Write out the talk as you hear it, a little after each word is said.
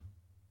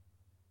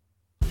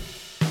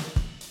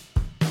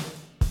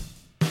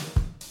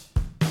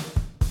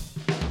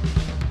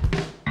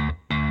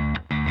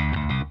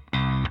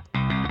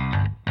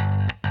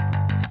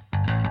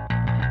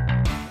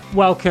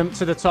Welcome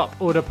to the Top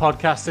Order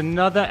Podcast,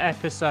 another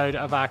episode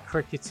of our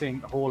Cricketing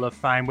Hall of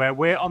Fame, where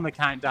we're on the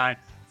countdown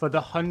for the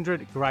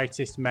 100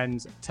 greatest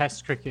men's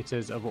Test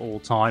cricketers of all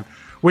time.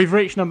 We've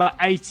reached number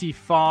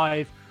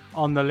 85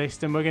 on the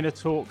list, and we're going to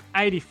talk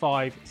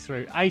 85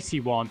 through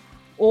 81,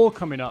 all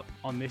coming up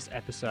on this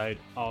episode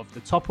of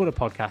the Top Order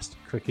Podcast,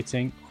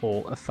 Cricketing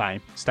Hall of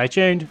Fame. Stay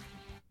tuned.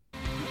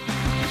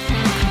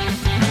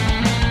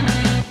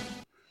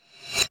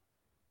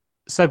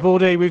 So,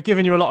 Baldy, we've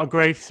given you a lot of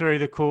grief through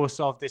the course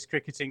of this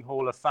Cricketing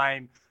Hall of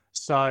Fame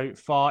so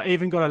far.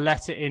 Even got a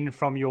letter in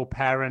from your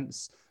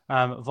parents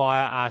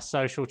via our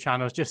social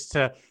channels just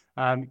to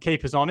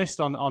keep us honest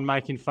on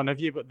making fun of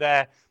you. But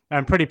they're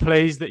pretty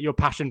pleased that your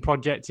passion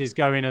project is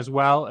going as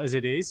well as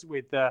it is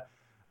with the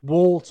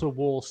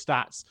wall-to-wall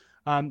stats.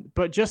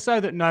 But just so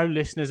that no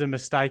listeners are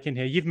mistaken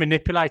here, you've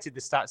manipulated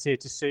the stats here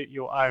to suit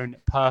your own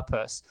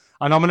purpose.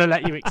 And I'm going to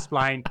let you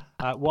explain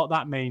what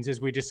that means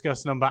as we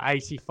discuss number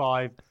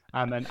 85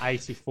 and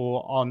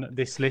 84 on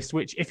this list,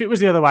 which if it was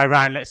the other way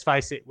around, let's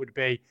face it, would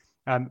be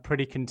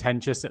pretty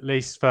contentious, at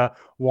least for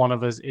one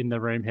of us in the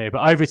room here.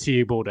 But over to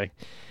you, Baldy.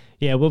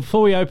 Yeah, well,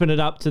 before we open it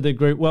up to the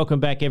group, welcome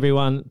back,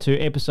 everyone, to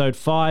episode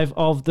 5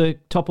 of the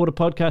Top Order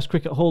Podcast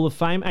Cricket Hall of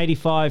Fame,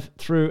 85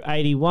 through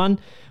 81.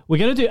 We're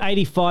going to do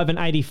 85 and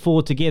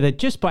 84 together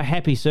just by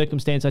happy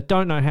circumstance. I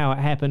don't know how it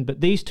happened, but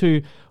these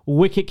two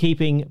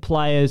wicket-keeping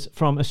players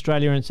from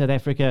Australia and South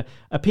Africa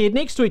appeared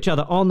next to each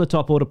other on the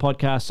Top Order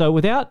Podcast. So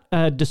without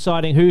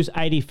deciding who's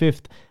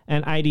 85th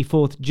and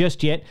 84th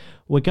just yet,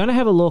 we're going to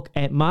have a look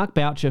at Mark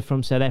Boucher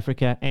from South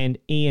Africa and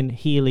Ian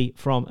Healy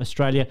from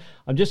Australia.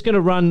 I'm just going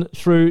to run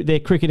through their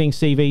cricketing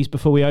CVs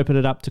before we open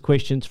it up to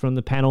questions from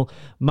the panel.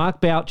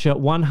 Mark Boucher,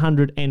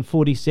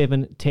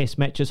 147 Test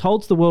matches,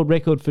 holds the world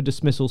record for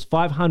dismissals,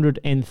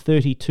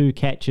 532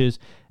 catches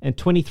and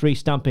 23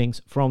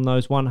 stumpings from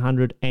those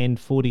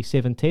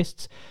 147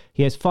 tests.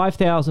 He has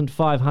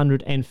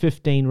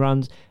 5,515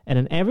 runs and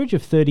an average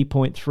of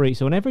 30.3,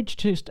 so an average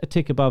just a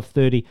tick above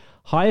 30.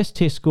 Highest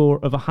test score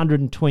of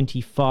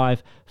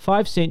 125,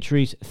 5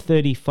 centuries,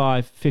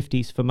 35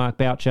 50s for Mark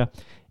Boucher.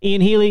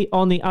 Ian Healy,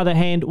 on the other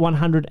hand,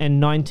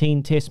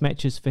 119 test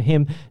matches for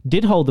him,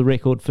 did hold the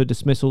record for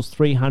dismissals,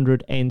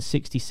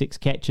 366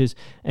 catches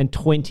and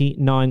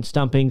 29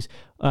 stumpings,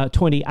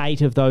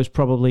 28 of those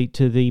probably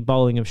to the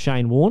bowling of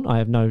Shane Warne. I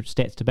have no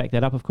stats to back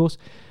that up, of course.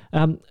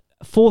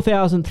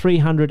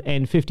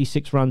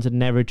 4,356 runs at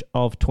an average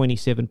of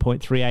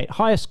 27.38.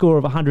 Highest score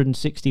of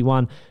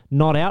 161,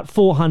 not out,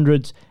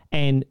 400s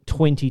and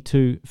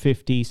 22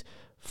 50s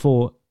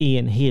for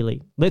Ian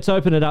Healy. Let's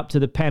open it up to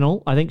the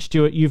panel. I think,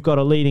 Stuart, you've got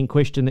a leading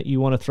question that you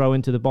want to throw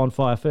into the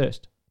bonfire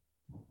first.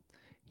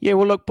 Yeah,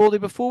 well, look, Baldy,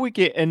 before we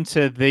get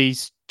into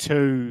these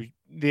two,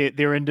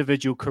 their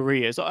individual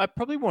careers, I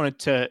probably wanted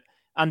to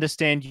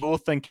understand your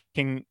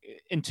thinking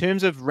in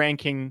terms of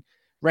rankings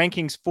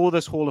for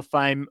this Hall of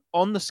Fame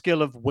on the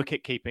skill of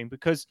wicket keeping,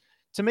 because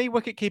to me,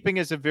 wicket keeping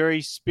is a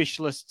very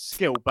specialist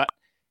skill, but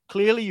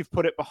clearly you've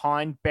put it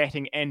behind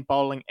batting and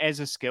bowling as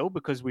a skill,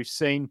 because we've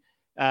seen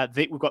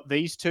we've got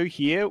these two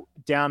here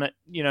down at,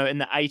 in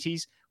the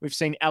 80s. We've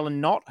seen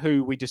Alan Knott,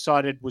 who we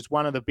decided was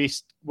one of the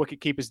best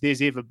wicket keepers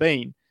there's ever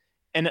been.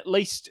 And at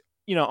least,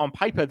 on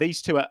paper,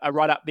 these two are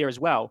right up there as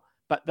well.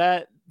 But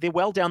they're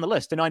well down the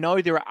list. And I know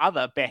there are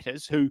other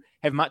batters who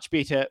have much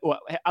better, or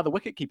other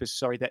wicket keepers,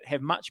 that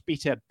have much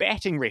better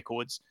batting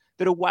records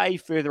that are way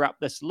further up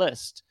this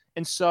list.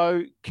 And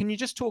so can you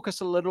just talk us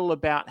a little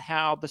about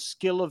how the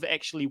skill of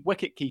actually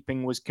wicket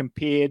keeping was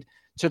compared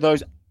to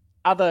those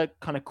other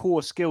kind of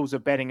core skills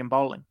of batting and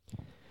bowling?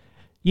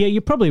 Yeah,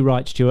 you're probably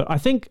right, Stuart. I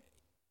think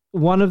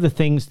one of the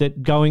things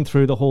that going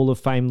through the Hall of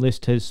Fame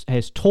list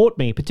has taught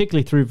me,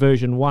 particularly through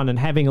version 1 and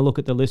having a look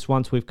at the list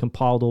once we've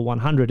compiled all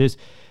 100, is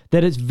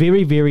that it's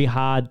very, very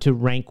hard to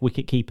rank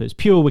wicket keepers,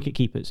 pure wicket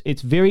keepers.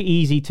 It's very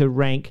easy to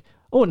rank,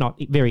 or not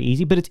very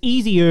easy, but it's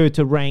easier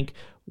to rank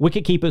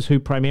wicket keepers who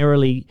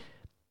primarily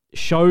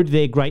showed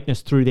their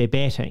greatness through their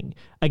batting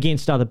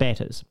against other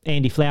batters.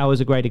 Andy Flower is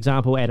a great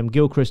example, Adam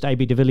Gilchrist,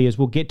 AB de Villiers.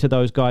 We'll get to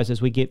those guys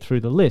as we get through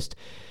the list.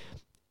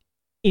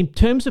 In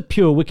terms of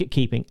pure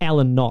wicket-keeping,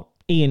 Alan Knott,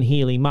 Ian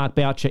Healy, Mark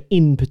Boucher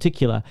in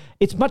particular,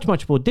 it's much,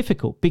 much more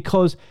difficult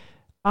because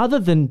other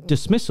than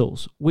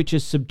dismissals, which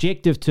is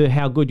subjective to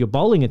how good your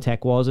bowling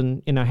attack was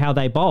and how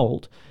they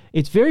bowled,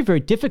 it's very, very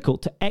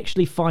difficult to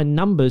actually find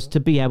numbers to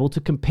be able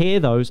to compare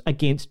those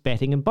against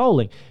batting and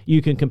bowling.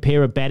 You can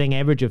compare a batting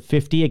average of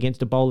 50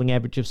 against a bowling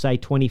average of, say,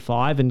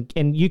 25,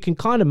 and you can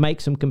kind of make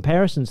some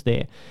comparisons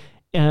there.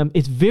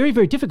 It's very,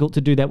 very difficult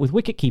to do that with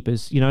wicket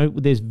keepers.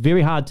 There's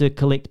very hard to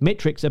collect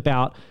metrics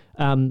about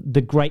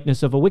the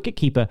greatness of a wicket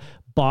keeper.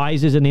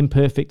 Buys is an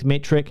imperfect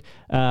metric.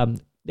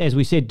 As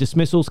we said,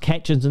 dismissals,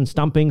 catches and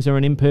stumpings are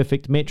an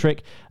imperfect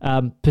metric.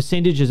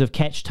 Percentages of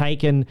catch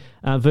taken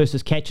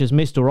versus catches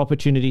missed, or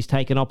opportunities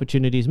taken,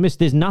 opportunities missed.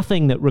 There's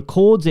nothing that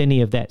records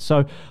any of that.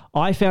 So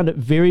I found it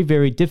very,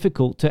 very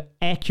difficult to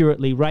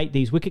accurately rate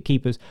these wicket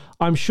keepers.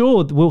 I'm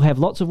sure we'll have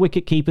lots of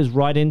wicket keepers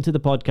write into the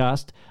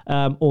podcast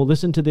or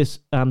listen to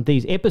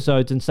these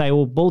episodes and say,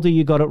 well, Baldy,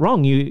 you got it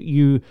wrong.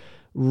 You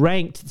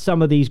ranked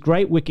some of these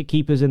great wicket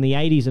keepers in the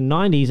 80s and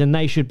 90s, and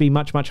they should be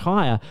much, much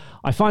higher.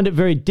 I find it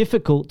very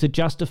difficult to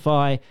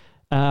justify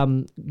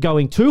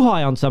going too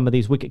high on some of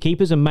these wicket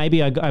keepers, and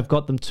maybe I've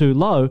got them too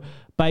low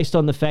based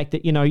on the fact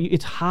that,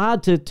 it's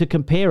hard to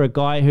compare a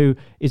guy who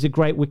is a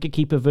great wicket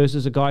keeper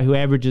versus a guy who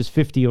averages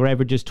 50 or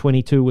averages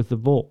 22 with the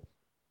ball.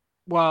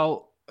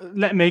 Well,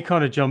 let me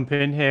kind of jump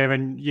in here,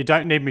 and you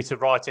don't need me to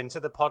write into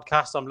the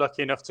podcast. I'm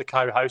lucky enough to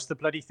co-host the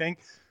bloody thing.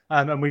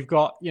 And we've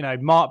got,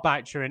 Mark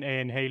Boucher and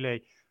Ian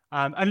Healy.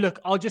 And look,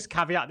 I'll just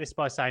caveat this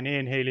by saying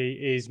Ian Healy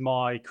is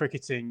my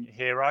cricketing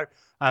hero,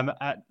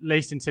 at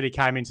least until he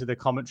came into the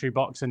commentary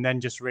box and then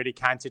just really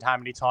counted how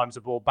many times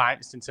the ball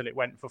bounced until it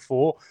went for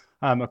 4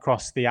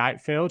 across the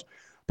outfield.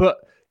 But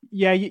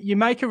yeah, you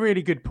make a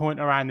really good point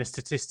around the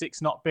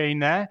statistics not being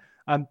there.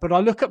 But I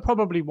look at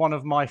probably one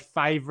of my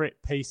favourite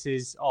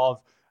pieces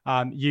of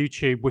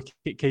YouTube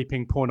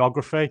wicket-keeping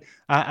pornography,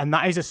 and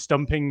that is a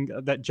stumping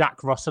that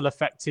Jack Russell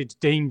affected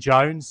Dean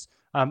Jones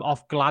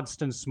off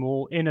Gladstone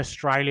Small in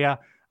Australia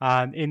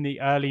in the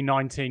early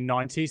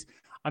 1990s.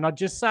 And I'd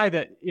just say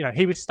that,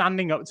 he was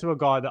standing up to a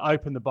guy that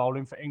opened the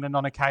bowling for England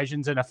on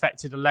occasions and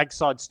affected a leg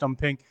side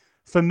stumping.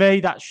 For me,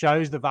 that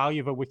shows the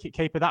value of a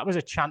wicketkeeper. That was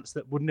a chance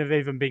that wouldn't have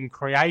even been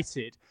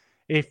created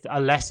if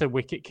a lesser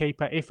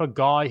wicketkeeper, if a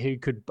guy who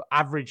could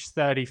average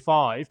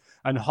 35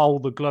 and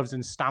hold the gloves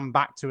and stand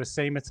back to a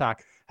seam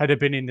attack had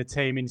been in the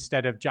team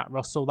instead of Jack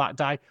Russell that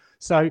day.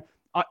 So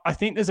I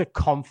think there's a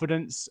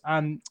confidence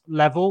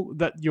level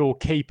that your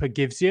keeper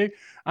gives you.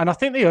 And I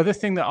think the other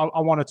thing that I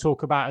want to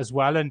talk about as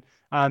well,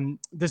 and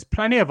there's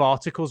plenty of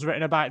articles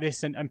written about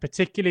this, and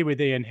particularly with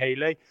Ian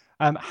Healy,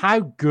 how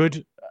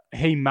good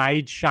he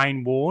made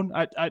Shane Warne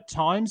at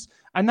times.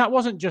 And that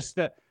wasn't just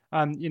that,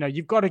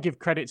 you've got to give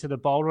credit to the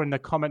bowler and the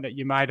comment that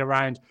you made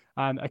around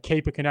a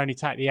keeper can only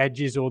take the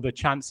edges or the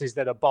chances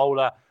that a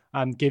bowler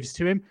gives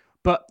to him.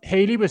 But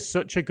Healy was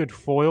such a good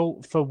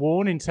foil for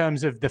Warne in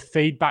terms of the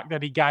feedback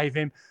that he gave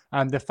him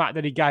and the fact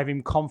that he gave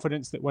him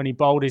confidence that when he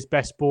bowled his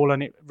best ball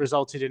and it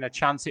resulted in a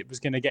chance, it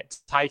was going to get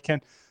taken,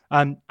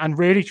 and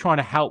really trying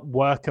to help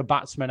work a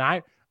batsman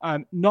out,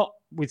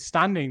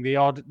 notwithstanding the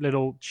odd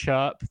little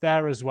chirp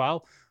there as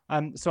well.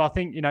 So I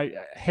think,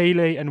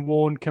 Healy and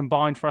Warne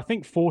combined for, I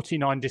think,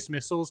 49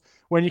 dismissals.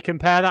 When you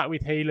compare that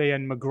with Healy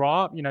and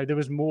McGrath, there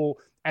was more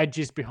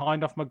edges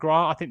behind off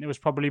McGrath. I think there was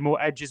probably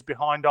more edges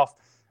behind off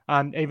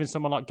even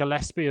someone like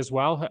Gillespie as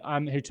well,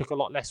 who took a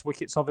lot less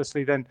wickets,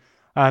 obviously, than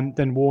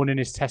Warne in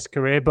his Test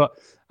career. But,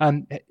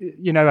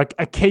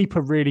 a keeper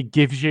really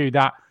gives you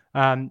that,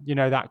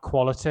 that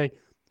quality.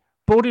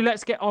 Baldy,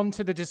 let's get on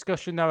to the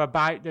discussion, though,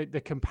 about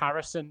the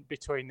comparison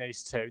between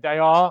these two. They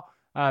are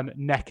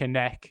neck and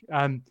neck.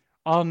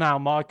 I'll nail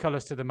my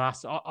colours to the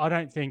mast. I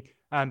don't think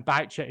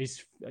Boucher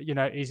is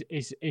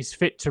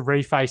fit to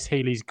reface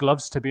Healy's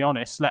gloves, to be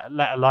honest,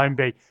 let alone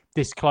be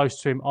this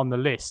close to him on the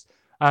list.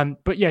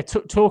 But yeah,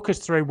 talk us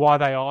through why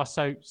they are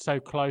so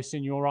close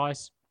in your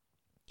eyes.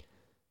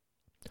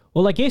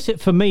 Well, I guess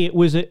for me it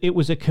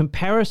was a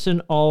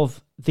comparison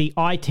of the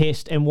eye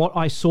test and what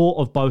I saw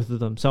of both of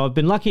them. So I've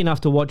been lucky enough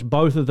to watch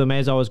both of them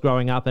as I was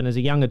growing up and as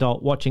a young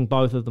adult watching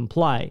both of them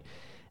play.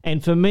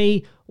 And for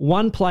me,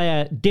 one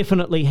player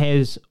definitely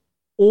has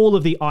all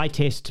of the eye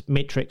test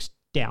metrics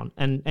down.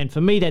 And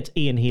for me, that's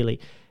Ian Healy.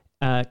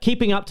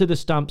 Keeping up to the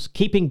stumps,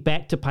 keeping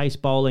back to pace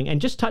bowling,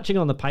 and just touching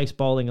on the pace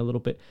bowling a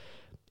little bit.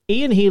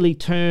 Ian Healy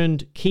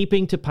turned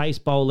keeping to pace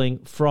bowling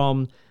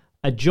from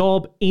a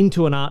job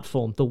into an art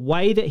form. The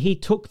way that he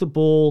took the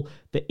ball,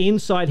 the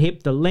inside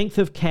hip, the length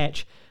of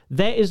catch,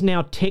 that is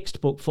now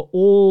textbook for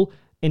all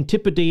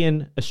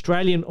Antipodean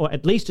Australian, or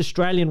at least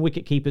Australian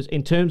wicketkeepers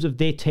in terms of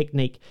their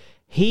technique.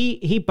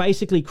 He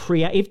basically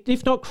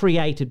if not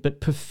created, but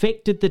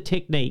perfected the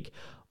technique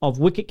of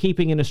wicket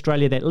keeping in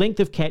Australia. That length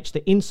of catch,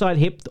 the inside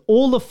hip,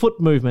 all the foot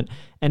movement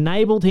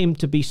enabled him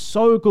to be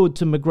so good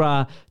to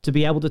McGrath to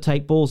be able to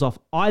take balls off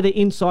either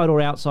inside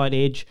or outside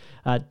edge,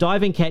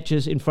 diving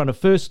catches in front of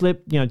first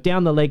slip,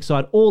 down the leg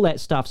side, all that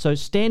stuff. So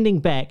standing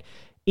back,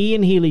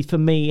 Ian Healy, for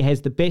me,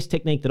 has the best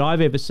technique that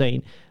I've ever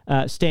seen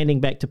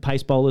standing back to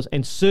pace bowlers,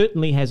 and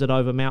certainly has it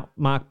over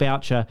Mark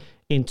Boucher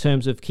in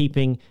terms of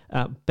keeping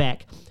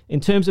back. In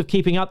terms of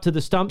keeping up to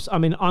the stumps, I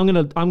mean, I'm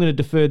gonna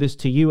defer this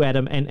to you,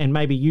 Adam, and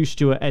maybe you,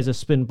 Stuart, as a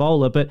spin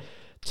bowler. But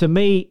to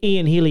me,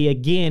 Ian Healy,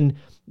 again,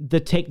 the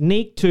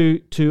technique to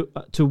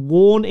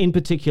Warne in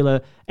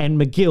particular and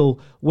McGill,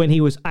 when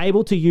he was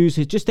able to use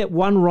just that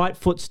one right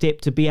foot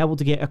step to be able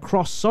to get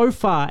across so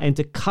far and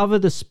to cover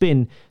the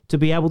spin, to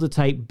be able to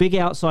take big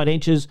outside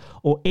edges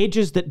or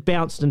edges that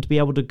bounced and to be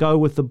able to go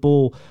with the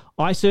ball.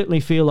 I certainly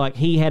feel like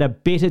he had a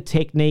better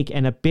technique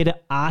and a better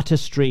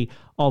artistry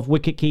of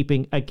wicket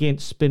keeping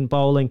against spin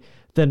bowling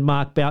than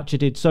Mark Boucher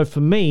did. So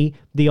for me,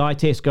 the eye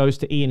test goes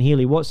to Ian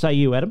Healy. What say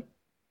you, Adam?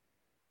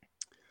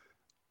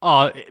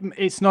 Oh,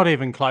 it's not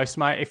even close,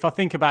 mate. If I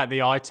think about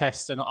the eye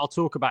test, and I'll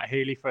talk about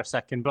Healy for a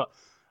second, but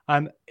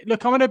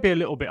look, I'm going to be a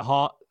little bit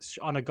harsh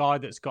on a guy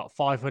that's got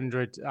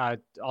 500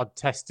 odd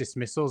test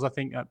dismissals, I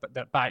think,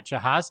 that Boucher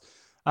has.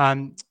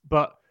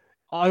 But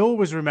I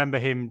always remember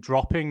him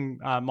dropping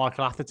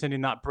Michael Atherton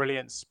in that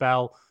brilliant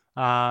spell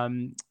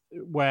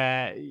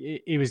where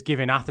he was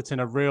giving Atherton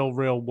a real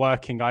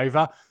working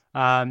over.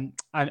 And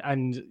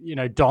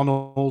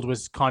Donald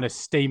was kind of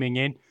steaming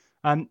in.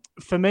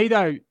 For me,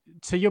 though,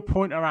 to your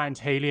point around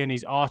Healy and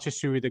his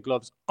artistry with the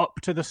gloves up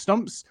to the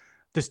stumps,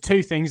 there's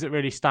two things that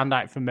really stand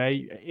out for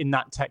me in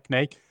that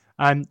technique.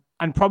 And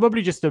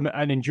probably just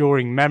an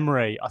enduring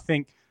memory, I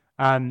think,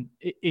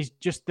 is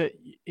just that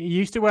he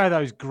used to wear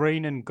those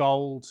green and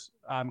gold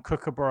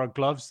Kookaburra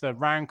gloves, the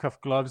round cuff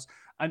gloves.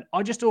 And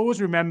I just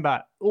always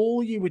remember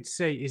all you would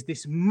see is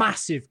this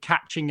massive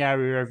catching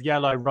area of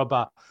yellow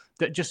rubber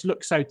that just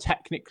looks so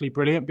technically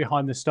brilliant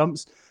behind the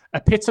stumps.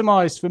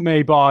 Epitomised for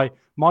me by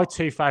my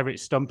two favourite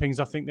stumpings,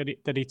 I think,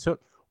 that he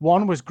took.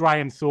 One was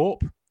Graham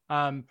Thorpe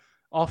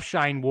off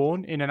Shane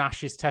Warne in an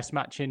Ashes Test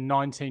match in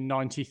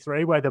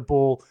 1993, where the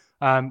ball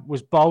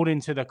was bowled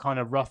into the kind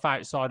of rough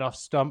outside off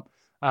stump.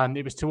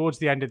 It was towards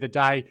the end of the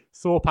day.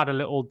 Thorpe had a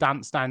little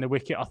dance down the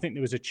wicket. I think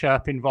there was a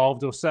chirp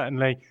involved, or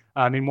certainly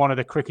in one of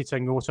the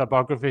cricketing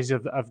autobiographies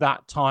of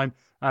that time,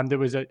 there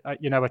was a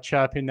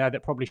chirp in there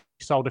that probably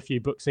sold a few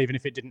books, even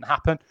if it didn't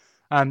happen.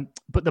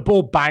 But the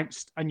ball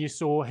bounced, and you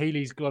saw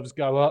Healy's gloves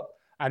go up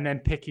and then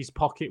pick his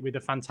pocket with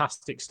a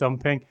fantastic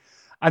stumping.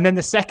 And then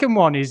the second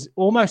one is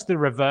almost the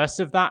reverse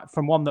of that,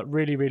 from one that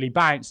really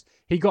bounced.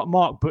 He got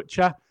Mark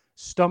Butcher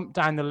stumped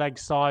down the leg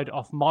side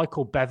off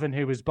Michael Bevan,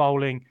 who was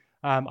bowling,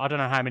 I don't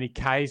know how many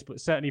Ks, but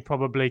certainly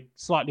probably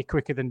slightly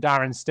quicker than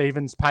Darren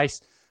Stevens'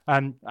 pace,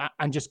 and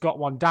just got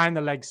one down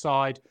the leg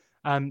side,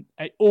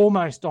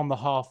 almost on the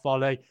half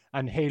volley,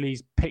 and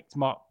Healy's picked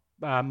Mark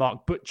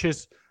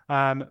Butcher's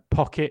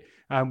pocket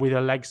with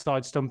a leg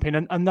side stumping.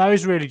 And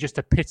those really just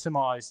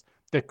epitomise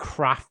the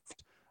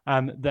craft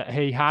that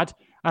he had.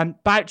 And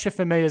Boucher,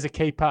 for me as a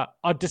keeper,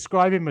 I'd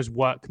describe him as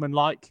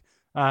workmanlike.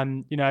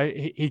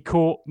 He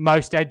caught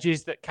most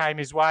edges that came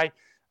his way.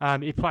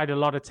 He played a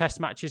lot of test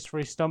matches for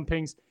his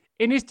stumpings.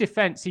 In his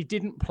defence, he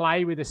didn't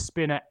play with a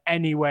spinner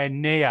anywhere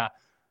near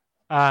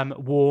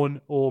Warne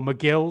or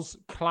McGill's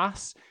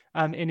class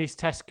in his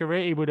test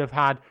career. He would have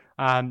had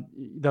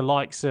the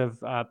likes of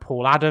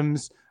Paul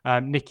Adams,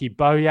 Nicky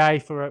Boyer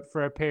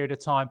for a period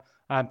of time,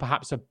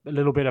 perhaps a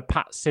little bit of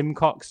Pat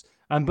Simcox,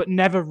 but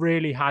never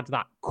really had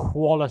that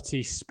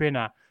quality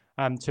spinner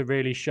to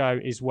really show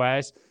his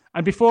wares.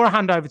 And before I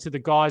hand over to the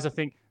guys, I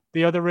think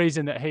the other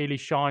reason that Healy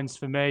shines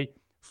for me,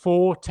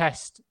 4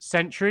 test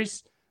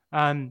centuries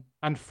and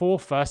 4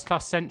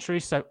 first-class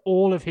centuries. So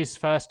all of his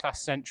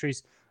first-class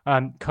centuries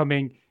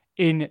coming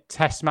in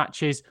test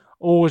matches.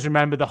 Always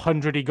remember the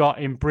 100 he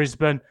got in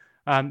Brisbane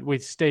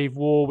with Steve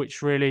Waugh,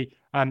 which really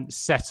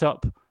set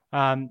up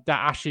that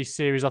Ashes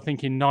series, I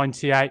think, in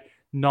 98,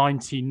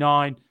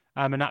 99.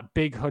 And that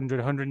big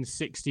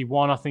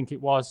 161, I think it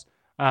was,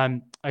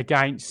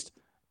 against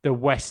the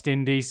West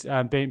Indies,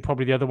 being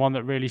probably the other one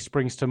that really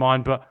springs to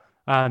mind. But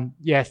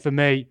for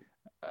me,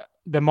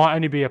 there might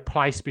only be a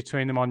place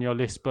between them on your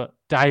list, but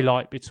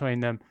daylight between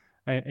them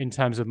in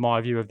terms of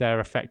my view of their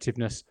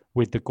effectiveness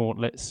with the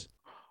gauntlets.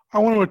 I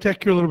want to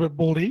attack you a little bit,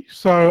 Baldy.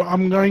 So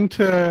I'm going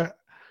to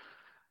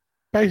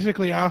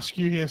basically ask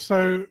you here.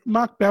 So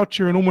Mark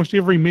Boucher in almost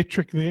every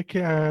metric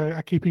there,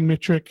 a keeping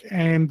metric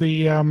and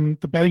the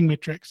batting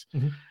metrics,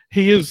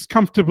 he is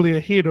comfortably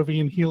ahead of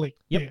Ian Healy.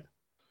 Yep. Yeah.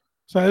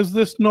 So is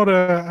this not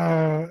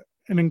an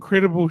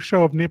incredible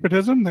show of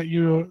nepotism that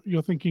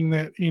you're thinking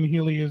that Ian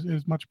Healy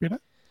is much better?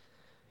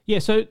 Yeah,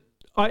 so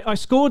I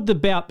scored the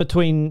bout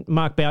between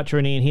Mark Boucher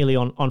and Ian Healy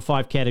on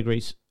 5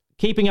 categories.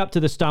 Keeping up to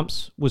the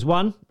stumps was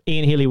 1.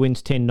 Ian Healy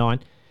wins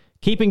 10-9.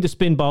 Keeping to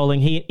spin bowling,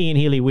 Ian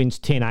Healy wins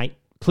 10-8.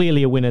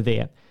 Clearly a winner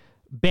there.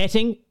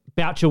 Batting,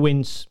 Boucher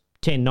wins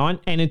 10-9.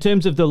 And in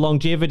terms of the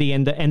longevity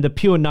and the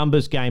pure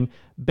numbers game,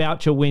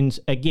 Boucher wins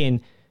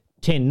again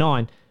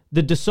 10-9.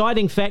 The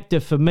deciding factor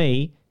for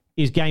me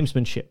is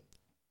gamesmanship.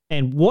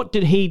 And what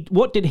did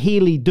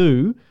Healy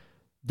do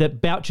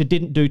that Boucher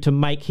didn't do to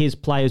make his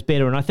players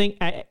better? And I think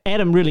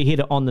Adam really hit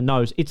it on the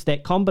nose. It's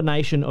that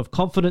combination of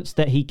confidence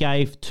that he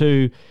gave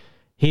to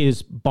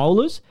his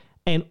bowlers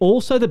and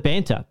also the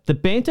banter. The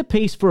banter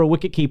piece for a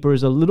wicketkeeper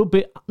is a little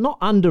bit, not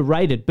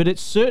underrated, but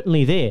it's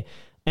certainly there.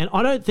 And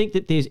I don't think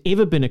that there's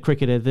ever been a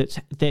cricketer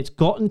that's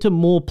gotten to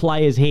more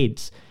players'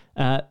 heads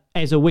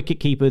as a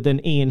wicketkeeper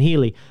than Ian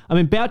Healy. I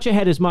mean, Boucher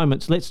had his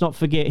moments. Let's not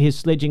forget his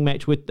sledging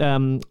match with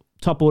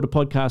Top Order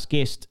podcast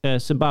guest,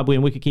 Zimbabwean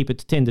wicketkeeper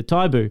Tatenda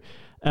Taibu.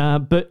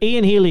 But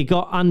Ian Healy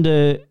got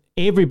under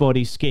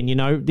everybody's skin,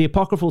 the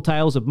apocryphal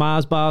tales of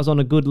Mars bars on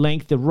a good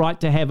length, the right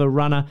to have a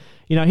runner.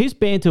 His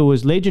banter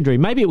was legendary.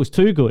 Maybe it was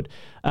too good,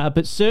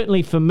 but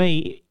certainly for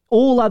me,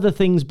 all other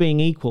things being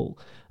equal,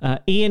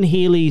 Ian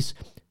Healy's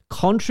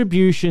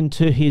contribution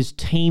to his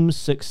team's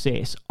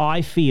success,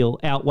 I feel,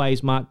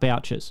 outweighs Mark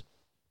Boucher's.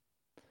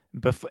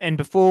 And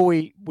before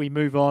we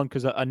move on,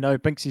 because I know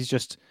Binksy's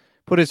just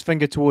put his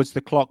finger towards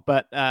the clock,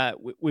 but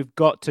we've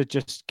got to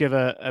just give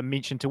a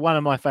mention to one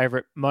of my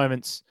favourite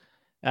moments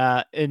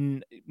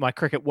in my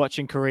cricket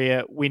watching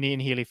career, when Ian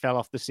Healy fell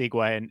off the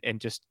Segway and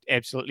just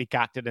absolutely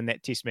cucked it in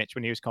that test match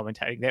when he was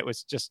commentating. That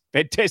was just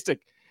fantastic.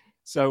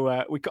 So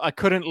I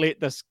couldn't let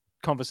this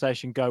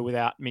conversation go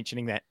without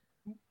mentioning that.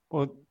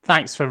 Well,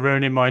 thanks for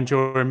ruining my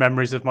enduring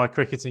memories of my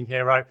cricketing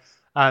hero,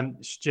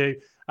 Stu.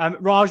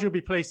 Raj, you'll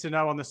be pleased to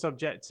know on the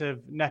subject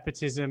of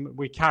nepotism,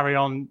 we carry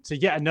on to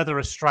yet another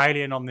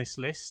Australian on this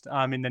list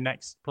in the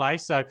next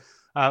place. So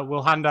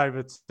we'll hand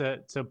over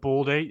to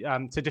Baldy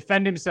to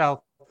defend himself.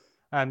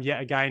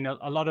 Yet again,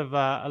 a lot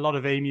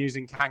of emus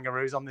and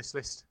kangaroos on this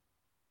list.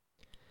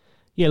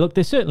 Yeah, look,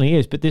 there certainly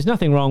is, but there's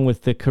nothing wrong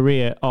with the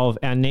career of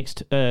our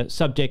next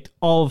subject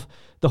of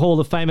the Hall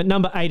of Fame. At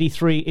number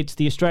 83, it's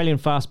the Australian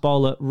fast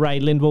bowler Ray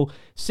Lindwall.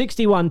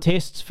 61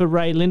 tests for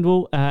Ray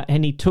Lindwall,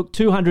 and he took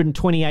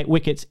 228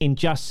 wickets in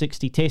just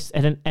 60 tests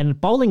at a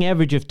bowling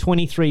average of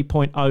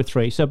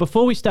 23.03. So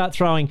before we start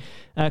throwing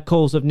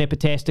calls of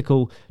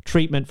nepotastical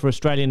treatment for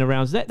Australian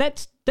rounds,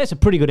 that's a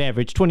pretty good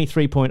average,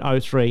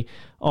 23.03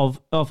 of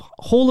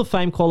Hall of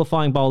Fame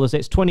qualifying bowlers.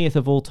 That's 20th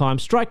of all time.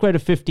 Strike rate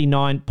of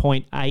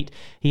 59.8.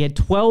 He had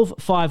 12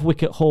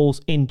 five-wicket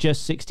hauls in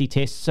just 60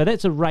 tests. So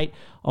that's a rate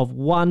of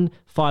 1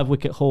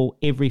 five-wicket haul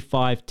every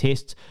 5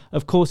 tests.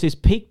 Of course, his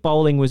peak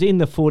bowling was in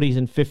the 40s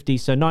and 50s.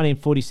 So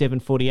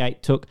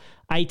 1947-48 took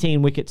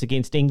 18 wickets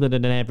against England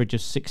at an average of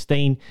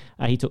 16.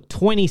 He took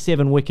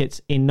 27 wickets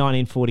in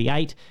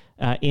 1948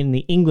 in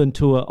the England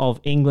tour of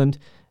England.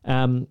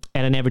 At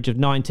an average of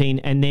 19,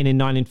 and then in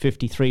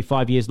 1953,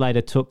 5 years later,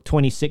 took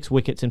 26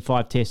 wickets in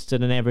 5 tests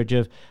at an average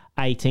of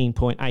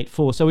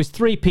 18.84. So his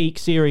 3 peak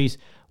series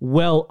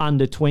well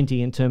under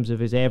 20 in terms of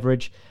his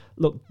average.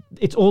 Look,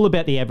 it's all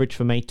about the average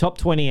for me. Top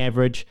 20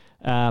 average,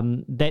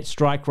 that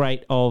strike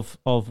rate of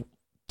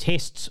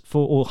tests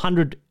for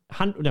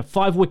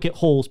 5-wicket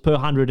hauls per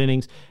 100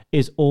 innings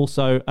is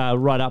also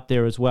right up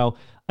there as well.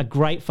 A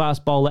great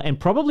fast bowler, and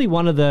probably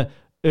one of the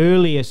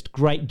earliest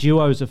great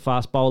duos of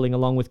fast bowling,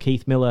 along with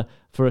Keith Miller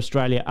for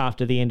Australia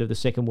after the end of the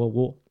Second World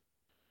War.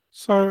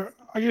 So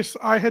I guess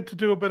I had to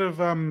do a bit of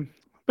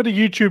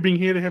YouTubing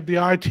here to have the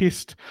eye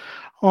test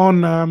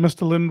on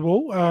Mr.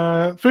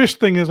 Lindwall. First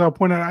thing is, I'll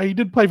point out, he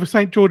did play for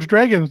St. George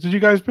Dragons. Did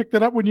you guys pick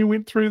that up when you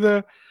went through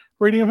the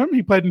reading of him?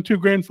 He played in 2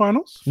 grand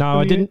finals. No,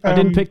 I didn't. I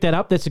didn't pick that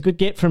up. That's a good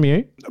get from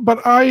you.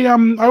 But I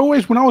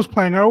always, when I was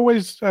playing, I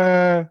always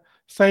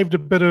saved a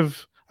bit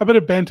of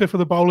banter for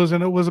the bowlers,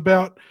 and it was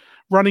about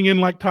running in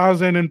like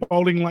Tarzan and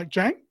bowling like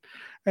Jane.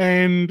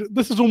 And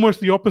this is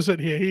almost the opposite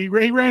here. He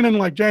ran in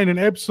like Jane and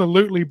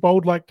absolutely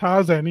bowled like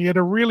Tarzan. He had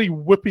a really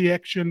whippy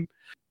action,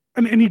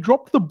 and he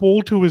dropped the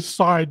ball to his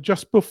side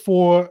just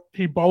before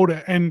he bowled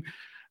it. And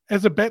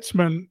as a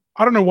batsman,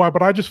 I don't know why,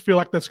 but I just feel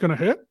like that's going to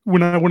hurt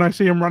when I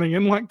see him running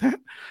in like that.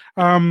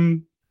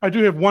 I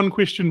do have one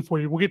question for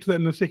you. We'll get to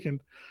that in a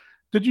second.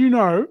 Did you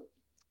know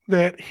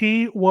that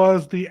he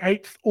was the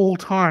 8th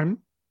all-time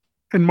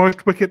in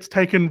most wickets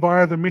taken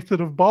via the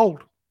method of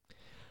bowled?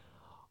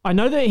 I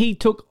know that he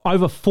took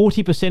over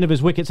 40% of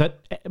his wickets at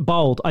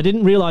bowled. I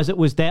didn't realise it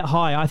was that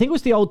high. I think it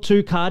was the old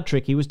 2-card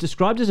trick. He was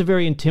described as a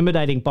very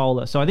intimidating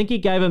bowler. So I think he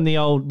gave him the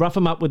old rough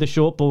him up with a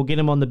short ball, get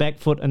him on the back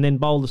foot, and then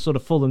bowl the sort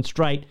of full and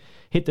straight,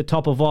 hit the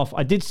top of off.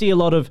 I did see a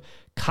lot of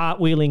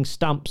cartwheeling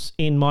stumps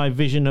in my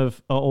vision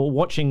of or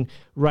watching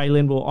Ray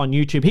Lindwall on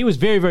YouTube. He was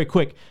very, very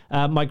quick.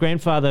 My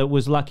grandfather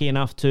was lucky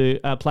enough to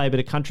play a bit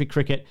of country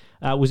cricket,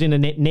 was in a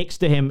net next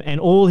to him, and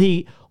all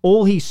he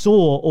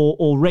saw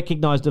or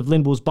recognised of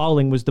Lindwall's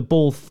bowling was the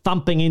ball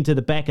thumping into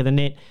the back of the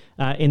net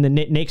in the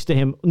net next to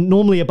him,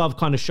 normally above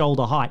kind of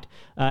shoulder height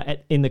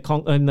in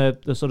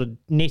the sort of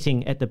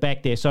netting at the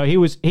back there. So he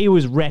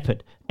was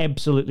rapid,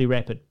 absolutely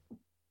rapid.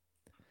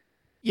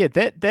 Yeah,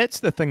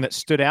 that's the thing that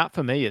stood out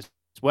for me as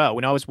well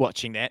when I was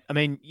watching that. I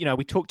mean, you know,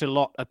 we talked a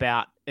lot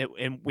about it,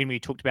 and when we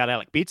talked about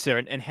Alec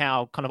Bedser and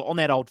how kind of on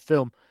that old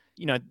film,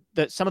 you know,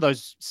 that some of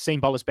those seam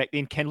bowlers back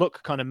then can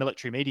look kind of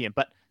military medium,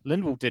 but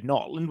Lindwall did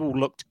not. Lindwall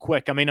looked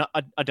quick. I mean,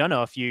 I don't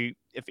know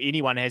if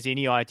anyone has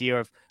any idea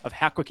of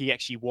how quick he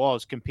actually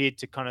was compared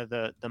to kind of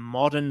the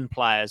modern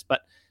players,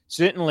 but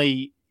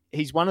certainly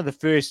he's one of the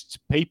first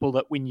people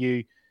that when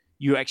you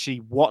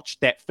actually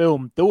watched that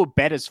film, there were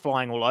batters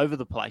flying all over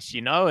the place,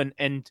 you know,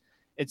 and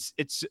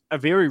it's a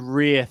very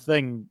rare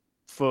thing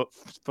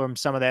from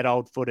some of that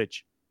old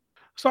footage.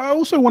 So I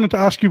also wanted to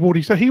ask you,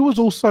 Baldy, so he was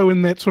also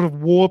in that sort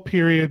of war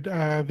period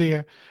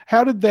there.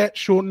 How did that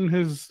shorten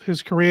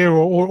his career,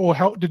 or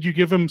how did you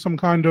give him some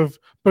kind of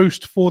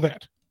boost for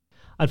that?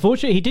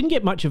 Unfortunately, he didn't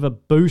get much of a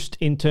boost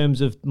in terms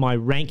of my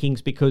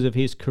rankings because of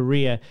his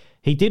career.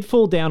 He did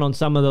fall down on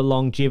some of the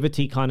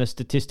longevity kind of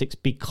statistics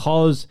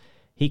because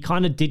he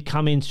kind of did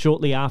come in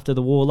shortly after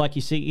the war. Like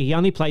you see, he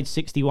only played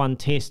 61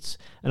 tests,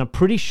 and I'm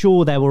pretty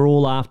sure they were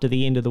all after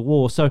the end of the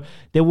war. So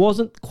there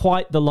wasn't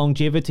quite the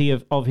longevity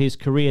of his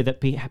career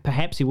that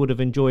perhaps he would have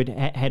enjoyed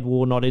had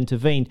war not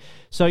intervened.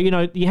 So, you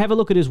know, you have a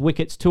look at his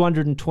wickets,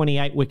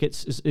 228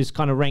 wickets is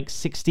kind of ranked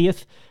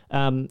 60th.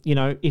 You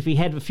know, if he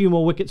had a few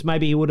more wickets,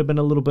 maybe he would have been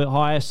a little bit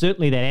higher.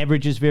 Certainly that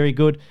average is very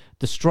good.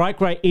 The strike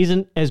rate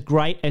isn't as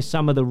great as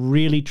some of the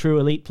really true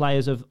elite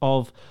players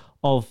of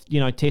you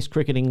know, Test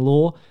cricketing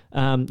lore.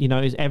 You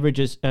know, his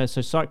averages,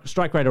 so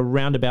strike rate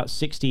around about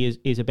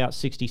 60 is about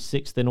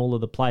 66th in all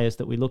of the players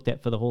that we looked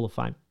at for the Hall of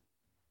Fame.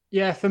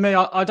 Yeah, for me,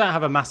 I don't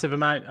have a massive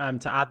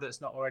amount to add that's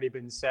not already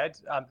been said.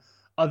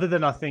 Other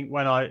than I think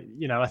when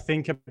I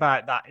think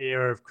about that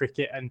era of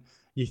cricket, and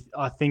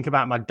I think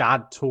about my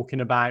dad talking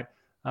about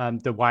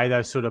the way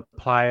those sort of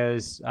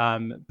players,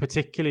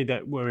 particularly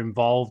that were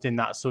involved in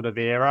that sort of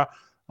era,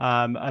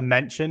 and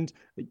mentioned.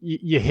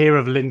 You hear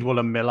of Lindwall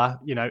and Miller.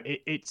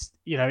 It's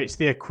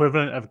the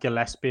equivalent of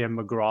Gillespie and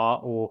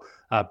McGrath, or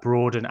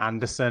Broad and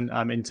Anderson,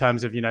 in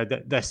terms of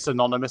they're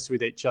synonymous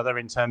with each other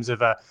in terms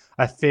of a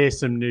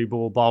fearsome new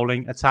ball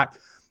bowling attack.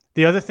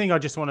 The other thing I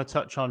just want to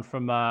touch on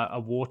from a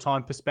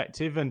wartime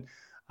perspective, and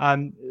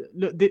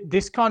look,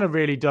 this kind of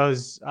really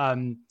does.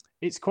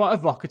 It's quite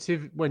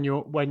evocative when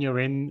you're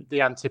in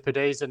the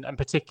Antipodes, and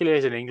particularly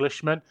as an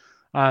Englishman.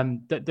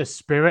 That the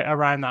spirit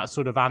around that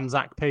sort of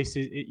Anzac piece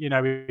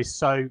is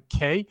so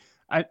key,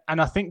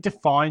 and I think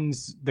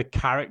defines the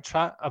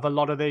character of a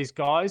lot of these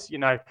guys.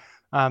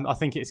 I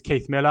think it's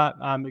Keith Miller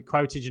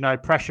quoted,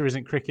 pressure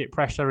isn't cricket,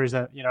 pressure is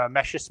a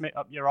Messerschmitt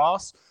up your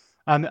arse.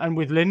 And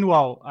with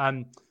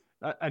Lindwall,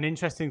 an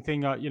interesting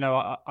thing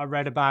I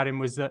read about him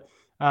was that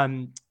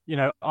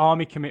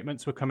army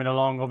commitments were coming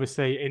along,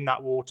 obviously in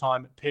that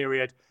wartime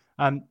period.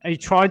 And he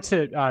tried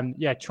to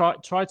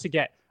try to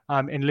get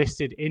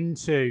enlisted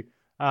into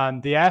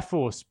the Air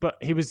Force, but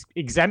he was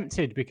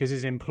exempted because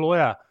his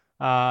employer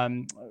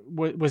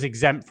was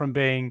exempt from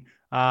being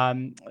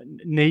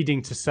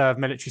needing to serve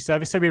military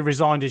service. So he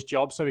resigned his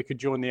job so he could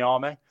join the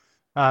army,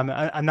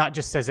 and that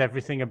just says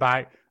everything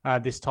about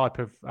this type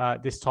of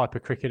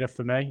cricketer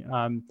for me.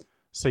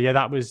 So yeah,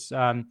 that was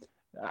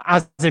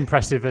as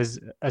impressive as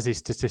his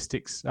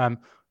statistics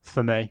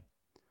for me.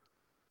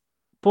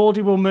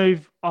 Baldy, will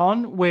move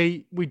on.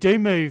 We do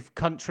move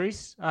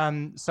countries.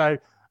 So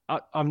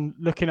I'm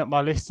looking at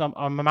my list.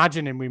 I'm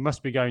imagining we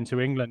must be going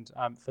to England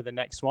for the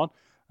next one.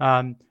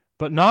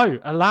 But no,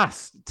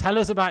 alas, tell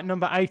us about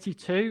number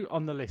 82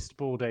 on the list,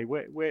 Baldy.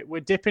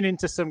 We're dipping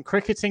into some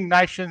cricketing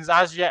nations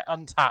as yet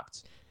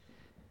untapped.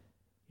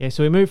 Yeah,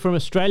 so we move from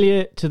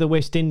Australia to the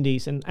West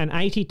Indies, and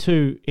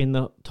 82 in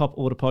the Top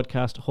Order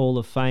Podcast Hall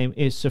of Fame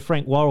is Sir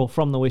Frank Worrell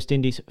from the West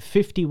Indies.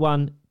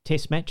 51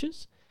 Test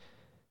matches,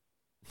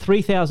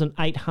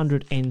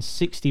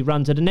 3,860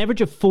 runs at an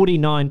average of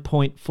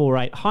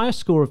 49.48, highest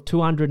score of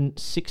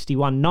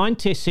 261, 9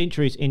 Test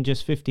centuries in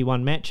just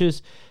 51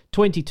 matches,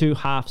 22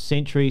 half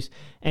centuries,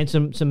 and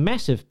some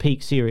massive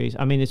peak series.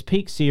 I mean, his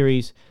peak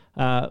series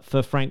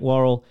for Frank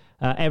Worrell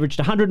averaged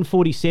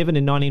 147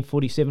 in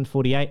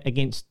 1947-48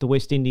 against the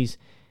West Indies.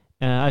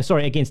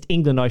 Against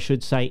England, I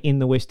should say, in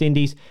the West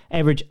Indies.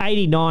 Averaged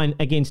 89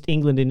 against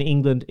England in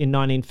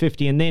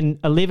 1950. And then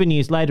 11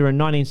 years later in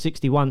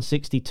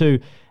 1961-62,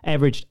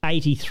 averaged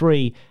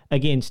 83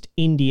 against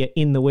India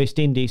in the West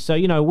Indies.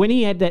 So, when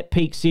he had that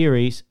peak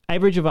series,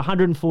 average of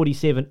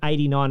 147,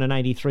 89 and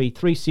 83,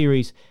 3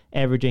 series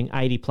averaging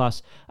 80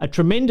 plus. A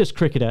tremendous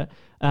cricketer,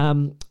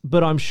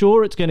 but I'm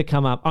sure it's going to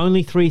come up.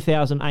 Only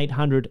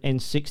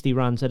 3,860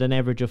 runs at an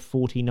average of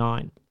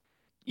 49.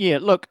 Yeah,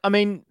 look, I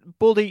mean,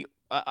 Baldy,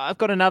 I've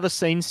got another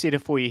scene setter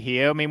for you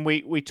here. I mean,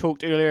 we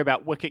talked earlier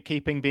about wicket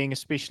keeping being a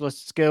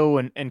specialist skill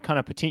and kind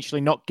of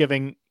potentially not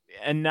giving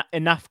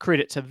enough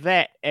credit to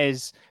that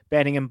as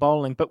batting and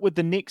bowling. But with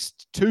the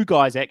next two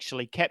guys,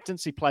 actually,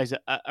 captaincy plays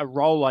a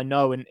role, I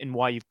know, in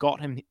why you've got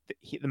them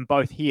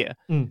both here.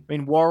 I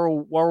mean,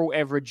 Worrell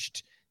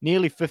averaged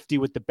nearly 50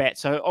 with the bat.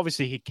 So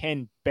obviously he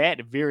can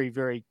bat, very,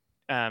 very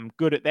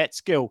good at that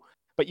skill.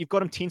 But you've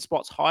got him 10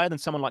 spots higher than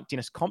someone like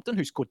Dennis Compton,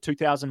 who scored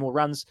 2,000 more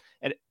runs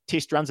at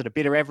test runs at a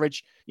better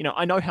average.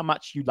 I know how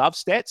much you love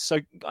stats, so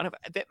kind of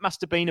that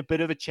must have been a bit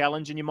of a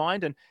challenge in your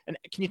mind. And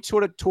can you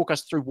sort of talk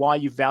us through why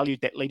you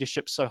valued that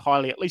leadership so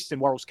highly, at least in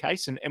Worrell's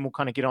case, and we'll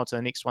kind of get on to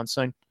the next one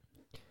soon.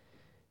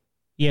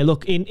 Yeah,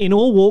 look, in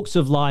all walks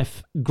of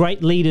life,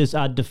 great leaders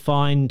are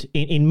defined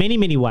in many,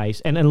 many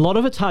ways, and a lot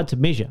of it's hard to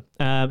measure.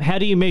 How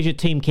do you measure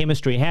team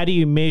chemistry? How do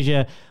you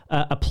measure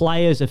a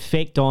player's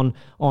effect on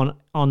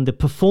the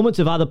performance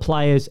of other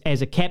players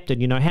as a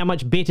captain? How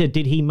much better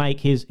did he make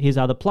his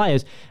other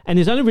players? And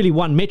there's only really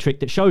one metric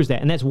that shows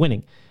that, and that's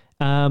winning.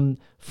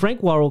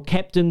 Frank Worrell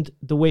captained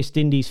the West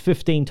Indies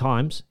 15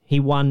 times. He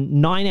won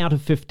 9 out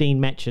of 15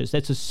 matches.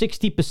 That's a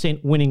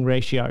 60% winning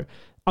ratio.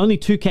 Only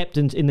 2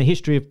 captains in the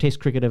history of Test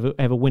cricket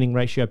have a winning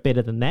ratio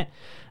better than that.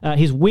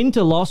 His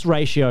win-to-loss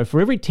ratio, for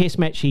every Test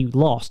match he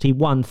lost, he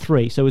won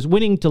 3. So his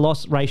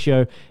winning-to-loss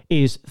ratio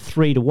is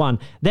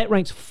 3-1. That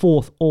ranks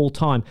 4th all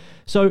time.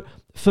 So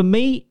for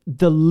me,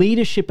 the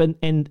leadership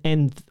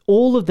and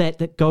all of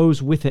that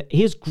goes with it,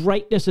 his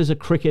greatness as a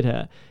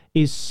cricketer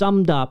is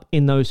summed up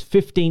in those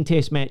 15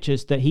 Test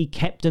matches that he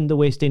captained the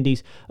West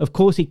Indies. Of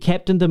course, he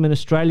captained them in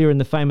Australia in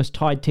the famous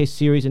Tide Test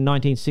series in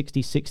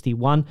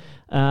 1960-61.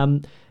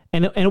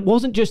 And it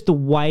wasn't just the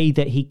way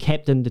that he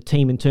captained the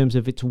team in terms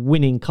of its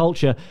winning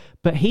culture,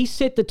 but he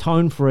set the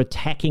tone for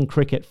attacking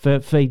cricket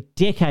for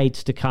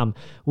decades to come.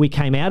 We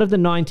came out of the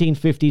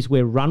 1950s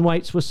where run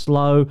rates were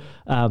slow.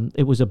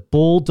 It was a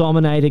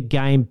ball-dominated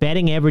game.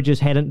 Batting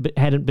averages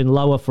hadn't been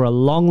lower for a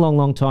long, long,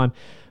 long time.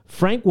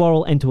 Frank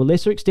Worrell, and to a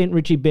lesser extent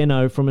Richie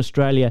Benaud from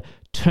Australia,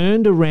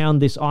 turned around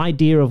this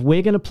idea of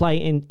we're going to play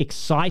in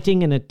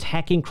exciting and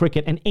attacking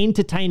cricket and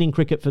entertaining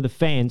cricket for the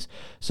fans.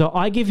 So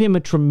I give him a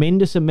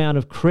tremendous amount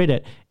of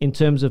credit in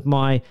terms of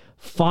my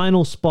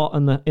final spot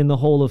in the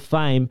Hall of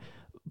Fame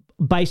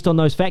based on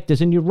those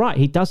factors. And you're right,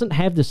 he doesn't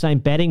have the same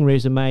batting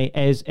resume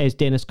as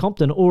Dennis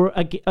Compton or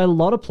a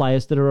lot of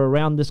players that are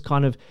around this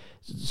kind of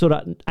sort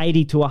of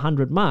 80 to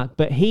 100 mark,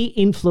 but he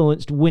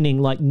influenced winning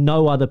like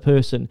no other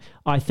person,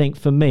 I think,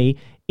 for me,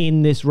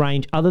 in this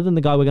range, other than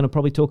the guy we're going to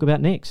probably talk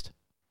about next.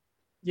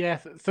 Yeah,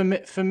 for me,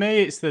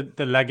 it's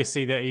the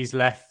legacy that he's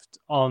left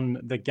on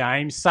the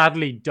game.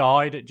 Sadly,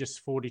 died at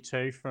just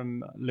 42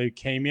 from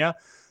leukemia.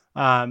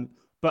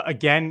 But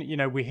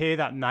again, we hear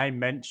that name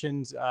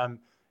mentioned.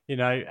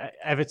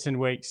 Everton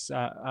Weekes,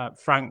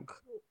 Frank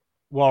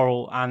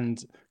Worrell,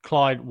 and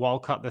Clyde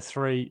Walcott, the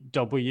 3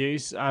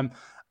 Ws. And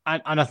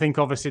I think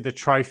obviously the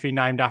trophy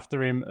named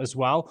after him as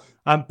well.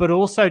 But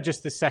also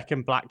just the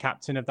second black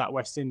captain of that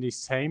West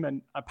Indies team,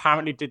 and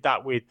apparently did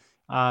that with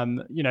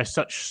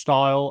such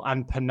style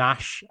and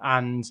panache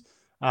and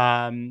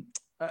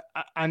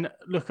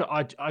look,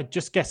 I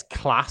just guess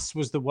class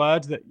was the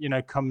word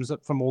that comes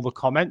up from all the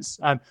comments.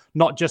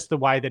 Not just the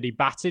way that he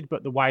batted,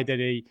 but the way that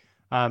he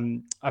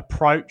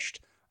approached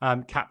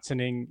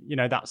captaining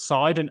that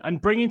side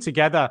and bringing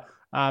together.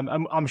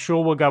 I'm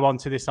sure we'll go on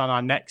to this on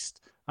our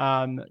next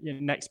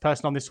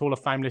person on this Hall of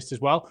Fame list as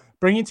well.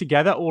 Bringing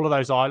together all of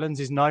those islands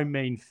is no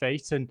mean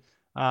feat, and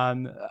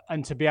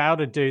to be able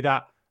to do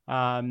that.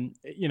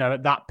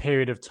 At that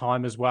period of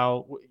time as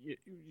well,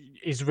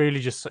 is really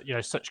just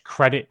such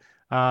credit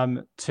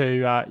to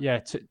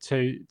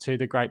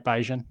the great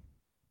Bajan.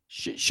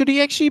 Should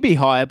he actually be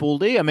higher,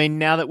 Baldy? I mean,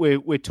 now that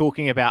we're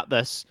talking about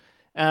this,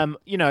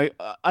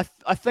 I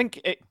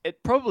think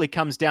it probably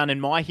comes down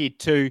in my head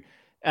to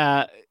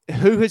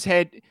who has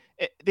had.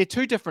 They're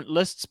two different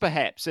lists,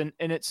 perhaps, and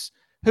it's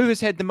who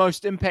has had the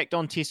most impact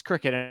on Test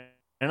cricket.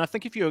 And I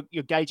think if you're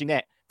gauging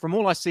that from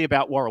all I see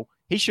about Worrell,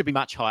 he should be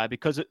much higher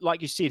because,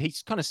 like you said,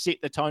 he's kind of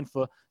set the tone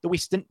for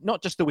the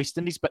not just the West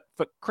Indies, but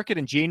for cricket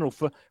in general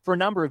for a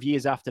number of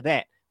years after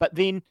that. But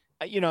then,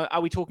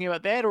 are we talking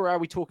about that, or are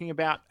we talking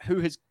about who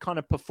has kind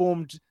of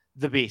performed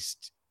the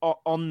best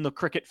on the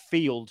cricket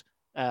field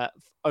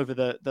over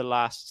the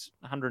last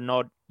 100 and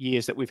odd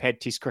years that we've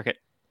had Test cricket?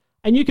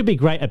 And you could be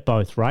great at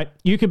both, right?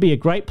 You could be a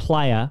great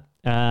player.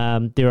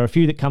 There are a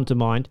few that come to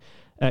mind.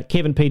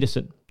 Kevin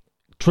Pietersen.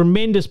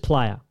 Tremendous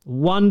player,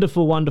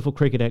 wonderful, wonderful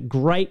cricketer,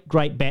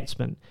 great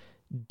batsman.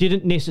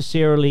 Didn't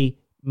necessarily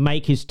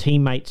make his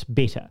teammates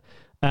better.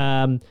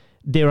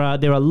 There are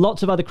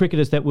lots of other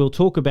cricketers that we'll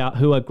talk about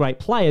who are great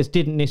players,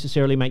 didn't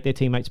necessarily make their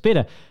teammates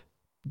better.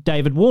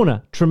 David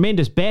Warner,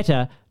 tremendous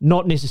batter,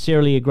 not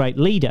necessarily a great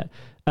leader.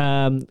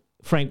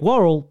 Frank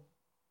Worrell,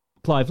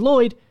 Clive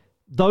Lloyd,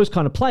 those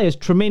kind of players,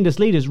 tremendous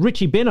leaders.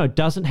 Richie Benaud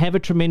doesn't have a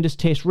tremendous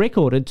Test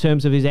record in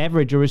terms of his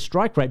average or his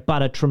strike rate,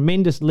 but a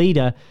tremendous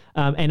leader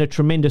and a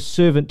tremendous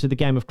servant to the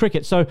game of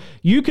cricket. So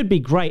you could be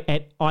great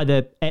at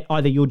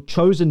either your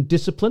chosen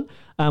discipline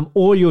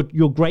or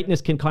your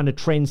greatness can kind of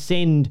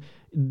transcend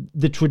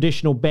the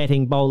traditional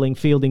batting, bowling,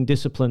 fielding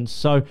disciplines.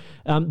 So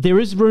there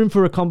is room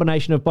for a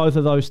combination of both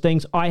of those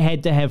things. I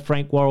had to have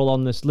Frank Worrell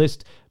on this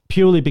list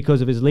purely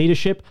because of his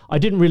leadership. I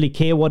didn't really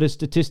care what his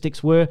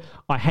statistics were.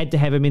 I had to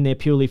have him in there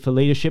purely for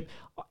leadership.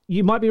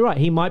 You might be right.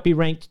 He might be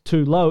ranked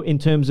too low in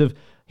terms of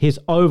his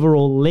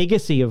overall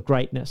legacy of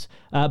greatness.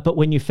 But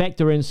when you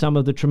factor in some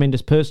of the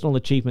tremendous personal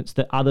achievements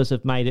that others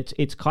have made,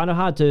 it's kind of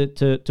hard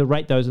to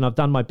rate those, and I've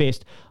done my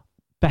best.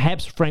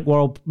 Perhaps Frank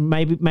Worrell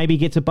maybe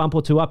gets a bump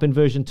or two up in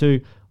version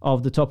 2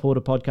 of the Top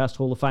Order Podcast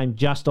Hall of Fame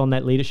just on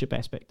that leadership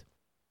aspect.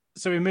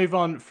 So we move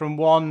on from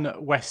one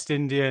West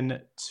Indian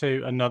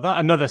to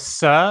another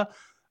Sir,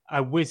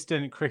 a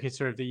Wisden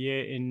Cricketer of the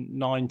Year in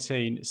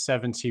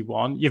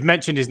 1971. You've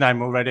mentioned his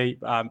name already,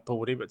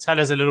 Baldy, but tell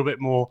us a little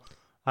bit more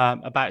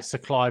about Sir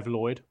Clive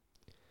Lloyd.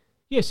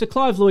 Yeah, Sir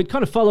Clive Lloyd,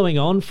 kind of following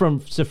on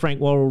from Sir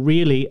Frank Worrell,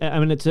 really. I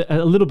mean, it's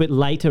a little bit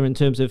later in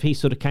terms of he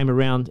sort of came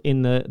around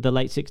in the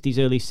late 60s,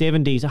 early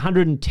 70s.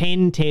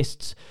 110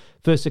 tests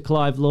for Sir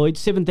Clive Lloyd,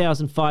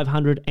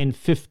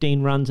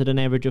 7,515 runs at an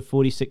average of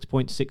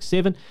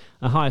 46.67,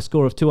 a higher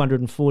score of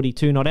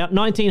 242 not out,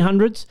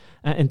 1900s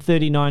and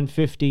 39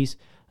 50s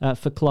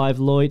for Clive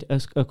Lloyd,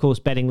 of course,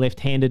 batting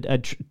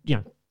left-handed.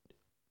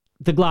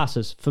 The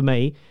glasses, for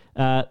me,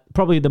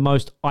 probably the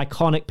most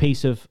iconic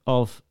piece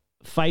of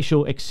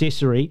facial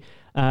accessory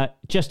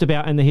just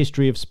about in the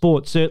history of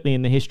sport, certainly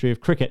in the history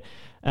of cricket.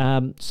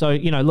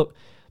 Look,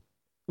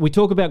 we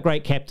talk about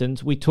great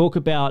captains, we talk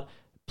about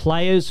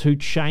players who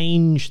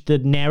change the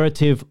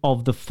narrative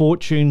of the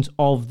fortunes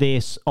of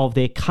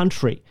their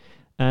country.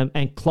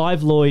 And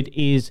Clive Lloyd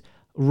is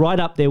right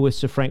up there with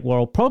Sir Frank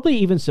Worrell, probably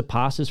even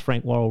surpasses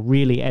Frank Worrell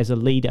really as a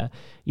leader.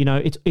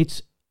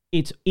 It's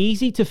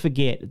easy to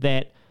forget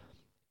that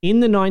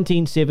in the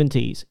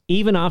 1970s,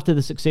 even after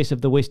the success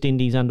of the West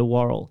Indies under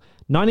Worrell,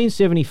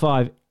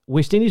 1975,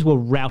 West Indies were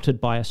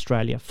routed by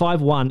Australia,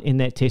 5-1 in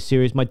that Test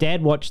series. My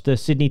dad watched the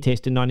Sydney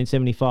Test in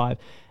 1975,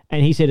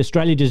 and he said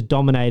Australia just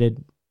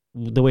dominated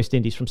the West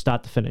Indies from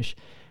start to finish.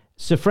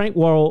 Sir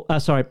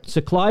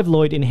Clive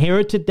Lloyd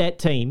inherited that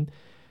team,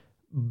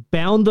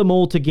 bound them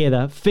all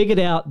together, figured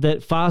out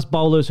that fast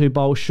bowlers who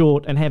bowl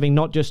short and having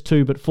not just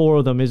 2 but 4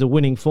 of them is a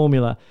winning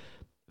formula,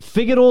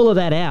 figured all of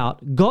that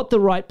out, got the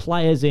right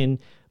players in,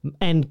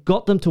 and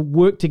got them to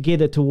work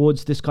together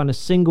towards this kind of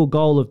single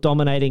goal of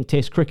dominating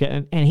Test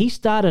cricket. And he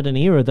started an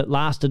era that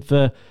lasted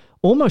for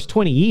almost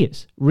 20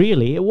 years,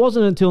 really. It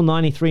wasn't until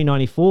 93,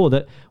 94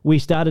 that we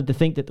started to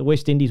think that the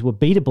West Indies were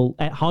beatable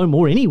at home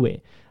or anywhere.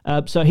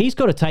 So he's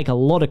got to take a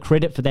lot of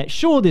credit for that.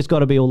 Sure, there's got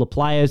to be all the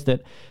players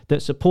that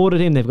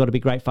supported him. They've got to be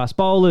great fast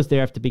bowlers.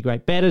 There have to be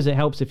great batters. It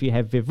helps if you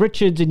have Viv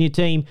Richards in your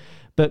team.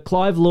 But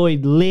Clive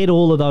Lloyd led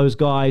all of those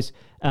guys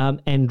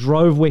and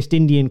drove West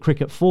Indian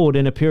cricket forward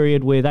in a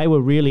period where they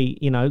were really,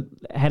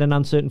 had an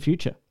uncertain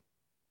future.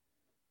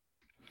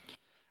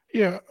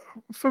 Yeah,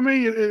 for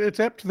me, it's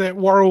apt that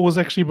Worrell was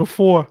actually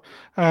before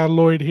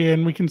Lloyd here,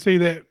 and we can see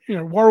that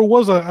Worrell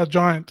was a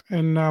giant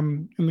in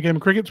the game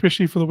of cricket,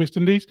 especially for the West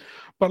Indies.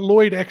 But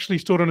Lloyd actually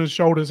stood on his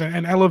shoulders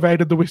and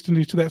elevated the West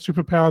Indies to that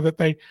superpower that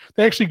they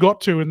actually got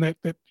to in that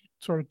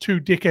sort of 2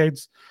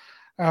 decades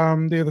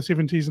there, the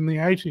 70s and the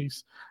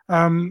 80s.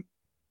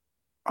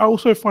 I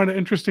also find it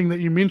interesting that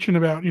you mentioned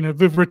about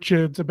Viv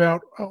Richards,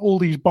 about all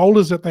these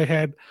bowlers that they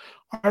had.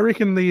 I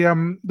reckon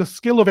the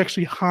skill of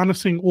actually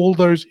harnessing all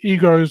those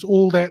egos,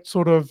 all that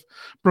sort of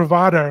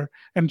bravado,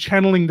 and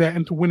channeling that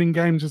into winning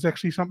games is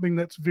actually something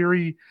that's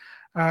very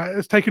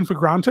is taken for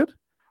granted.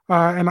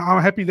 And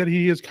I'm happy that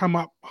he has come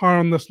up high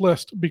on this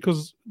list,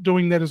 because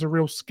doing that is a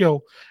real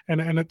skill,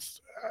 and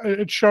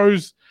it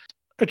shows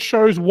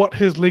what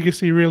his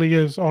legacy really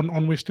is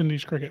on West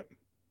Indies cricket.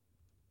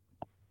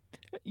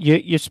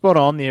 You're spot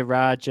on there,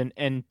 Raj,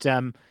 and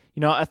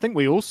I think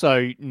we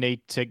also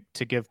need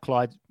to give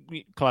Clive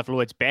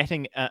Lloyd's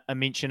batting a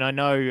mention. I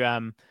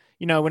know,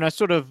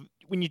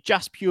 when you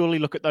just purely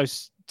look at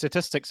those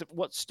statistics,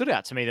 what stood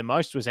out to me the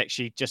most was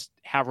actually just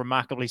how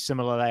remarkably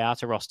similar they are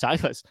to Ross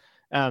Taylor's.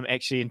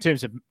 Actually, in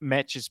terms of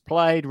matches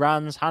played,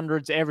 runs,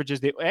 hundreds,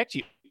 averages, they're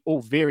actually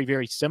all very,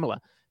 very similar.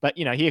 But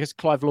here's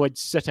Clive Lloyd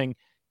sitting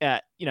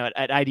at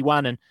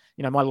 81, and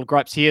my little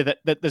gripes here that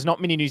there's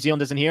not many New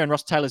Zealanders in here, and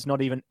Ross Taylor's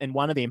not even in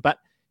one of them. But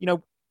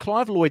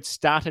Clive Lloyd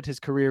started his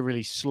career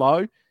really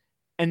slow,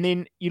 and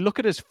then you look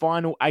at his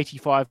final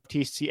 85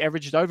 tests, he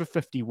averaged over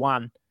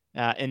 51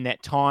 in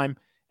that time,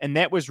 and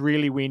that was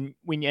really when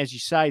as you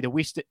say,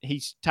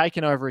 he's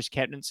taken over his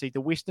captaincy.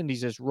 The West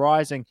Indies is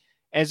rising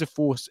as a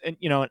force, and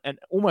an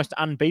almost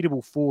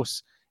unbeatable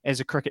force as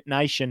a cricket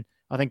nation.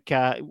 I think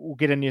we'll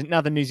get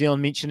another New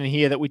Zealand mention in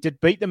here that we did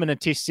beat them in a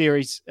test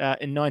series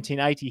in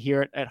 1980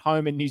 here at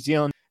home in New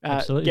Zealand.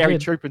 Gary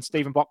Troop and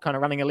Stephen Bock kind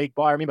of running a leg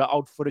by. I remember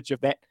old footage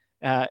of that.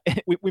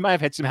 We may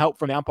have had some help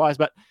from the umpires,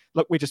 but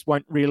look, we just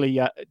won't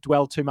really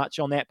dwell too much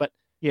on that. But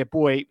yeah,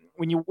 boy,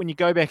 when you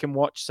go back and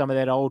watch some of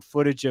that old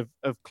footage of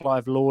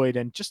Clive Lloyd,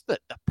 and just the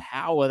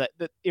power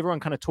that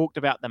everyone kind of talked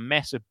about, the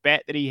massive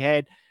bat that he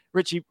had.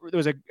 Richie, there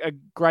was a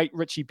great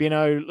Richie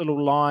Beno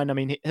little line. I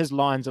mean, his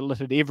lines are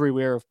littered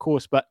everywhere, of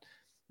course, but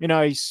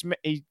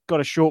he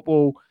got a short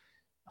ball,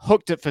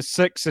 hooked it for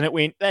 6, and it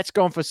went, that's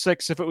gone for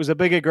 6. If it was a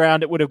bigger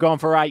ground, it would have gone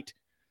for 8.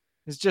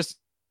 It's just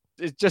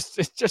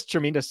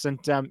tremendous, and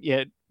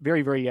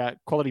very, very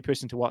quality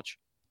person to watch.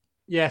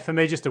 Yeah, for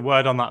me, just a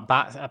word on that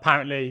bat.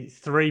 Apparently,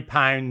 3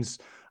 pounds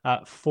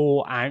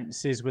 4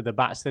 ounces with the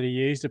bats that he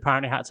used.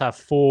 Apparently, had to have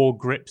 4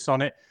 grips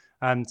on it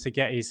to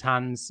get his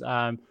hands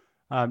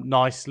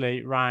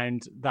nicely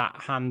round that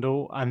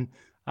handle. And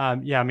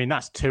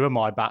that's 2 of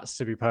my bats,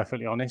 to be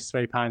perfectly honest.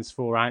 3 pounds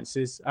 4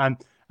 ounces. And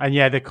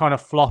the kind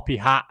of floppy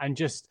hat, and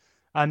just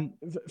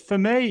for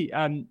me,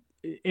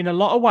 in a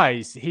lot of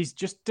ways, he's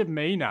just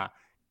demeanor.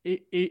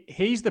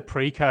 He's the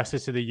precursor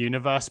to the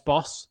universe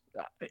boss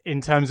in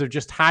terms of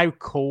just how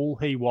cool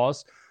he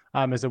was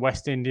as a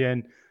West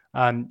Indian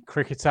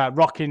cricketer,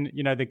 rocking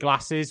the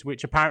glasses,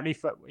 which apparently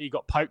he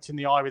got poked in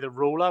the eye with a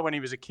ruler when he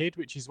was a kid,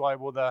 which is why he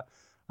wore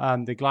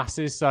the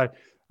glasses. So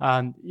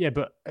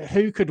but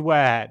who could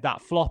wear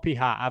that floppy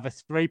hat, have a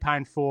 3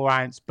 pound 4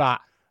 ounce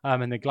bat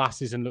and the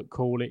glasses and look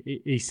cool?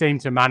 He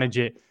seemed to manage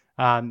it,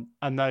 and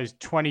those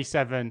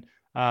 27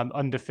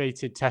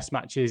 undefeated Test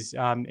matches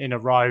in a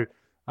row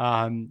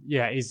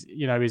is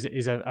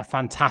a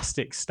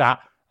fantastic stat,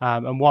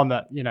 and one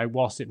that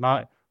whilst it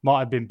might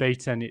have been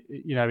beaten,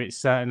 it's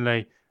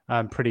certainly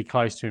pretty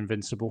close to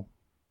invincible.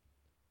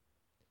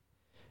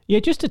 Yeah,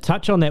 just to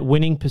touch on that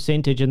winning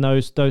percentage and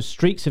those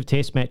streaks of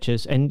Test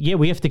matches, and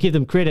we have to give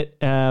them credit.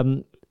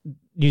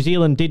 New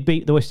Zealand did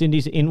beat the West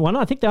Indies in one.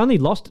 I think they only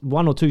lost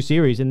 1 or 2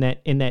 series in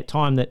that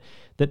time that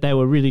they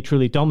were really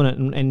truly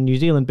dominant, and New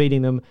Zealand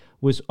beating them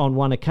was on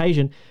one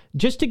occasion.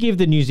 Just to give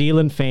the New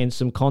Zealand fans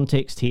some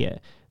context here,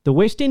 the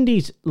West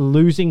Indies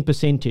losing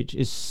percentage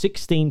is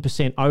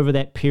 16% over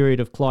that period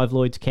of Clive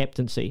Lloyd's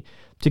captaincy.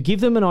 To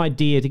give them an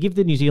idea, to give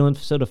the New Zealand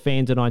sort of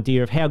fans an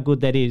idea of how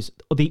good that is,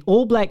 the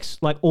All Blacks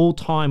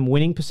all-time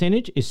winning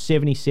percentage is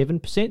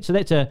 77%. So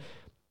that's a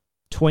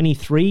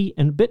 22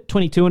 and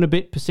a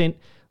bit percent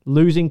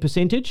losing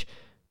percentage.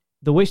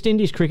 the West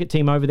Indies cricket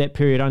team over that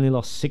period only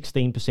lost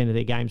 16% of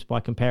their games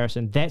by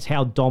comparison. That's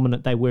how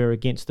dominant they were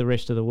against the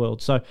rest of the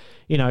world. So,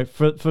 you know,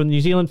 for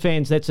New Zealand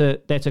fans, that's a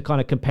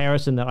kind of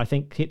comparison that I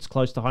think hits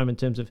close to home in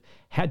terms of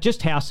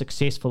how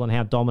successful and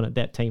how dominant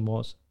that team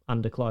was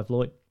under Clive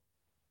Lloyd.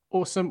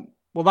 Awesome.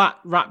 Well, that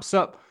wraps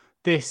up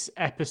this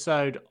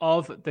episode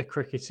of the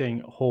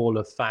Cricketing Hall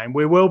of Fame.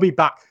 We will be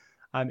back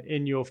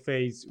in your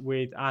feeds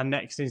with our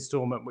next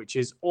instalment, which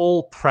is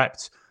all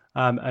prepped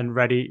and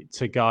ready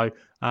to go.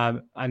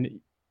 And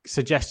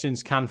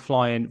suggestions can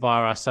fly in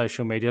via our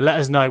social media. Let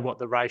us know what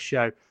the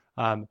ratio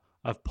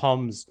of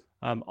Poms,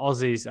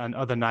 Aussies and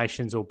other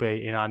nations will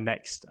be in our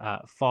next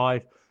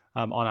 5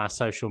 on our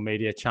social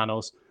media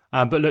channels.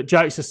 But look,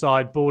 jokes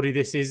aside, Baldy,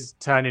 this is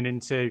turning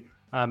into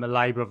a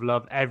labour of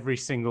love every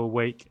single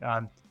week.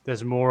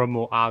 There's more and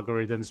more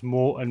algorithms,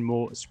 more and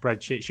more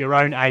spreadsheets. Your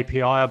own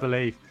API, I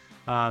believe.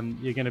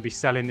 You're going to be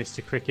selling this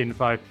to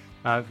Cricinfo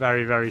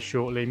very, very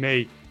shortly.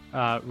 Me,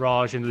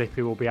 Raj and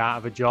Lippy will be out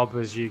of a job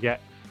as you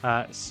get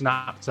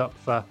snapped up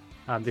for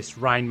this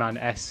Rain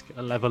Man-esque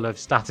level of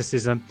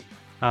staticism.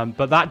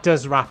 But that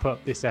does wrap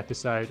up this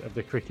episode of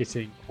the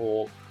Cricketing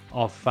Hall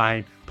of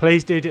Fame.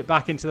 Please do dip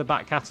back into the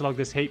back catalogue.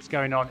 There's heaps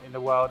going on in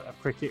the world of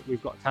cricket.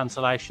 We've got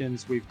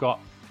cancellations. We've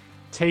got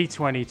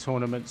T20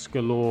 tournaments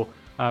galore.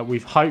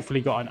 We've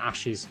hopefully got an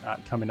Ashes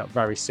coming up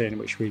very soon,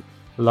 which we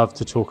love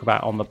to talk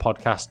about on the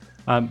podcast.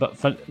 But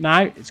for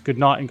now, it's good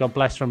night and God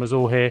bless from us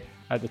all here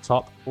at the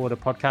Top Order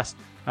Podcast.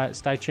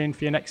 Stay tuned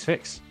for your next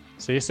fix.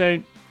 See you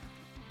soon.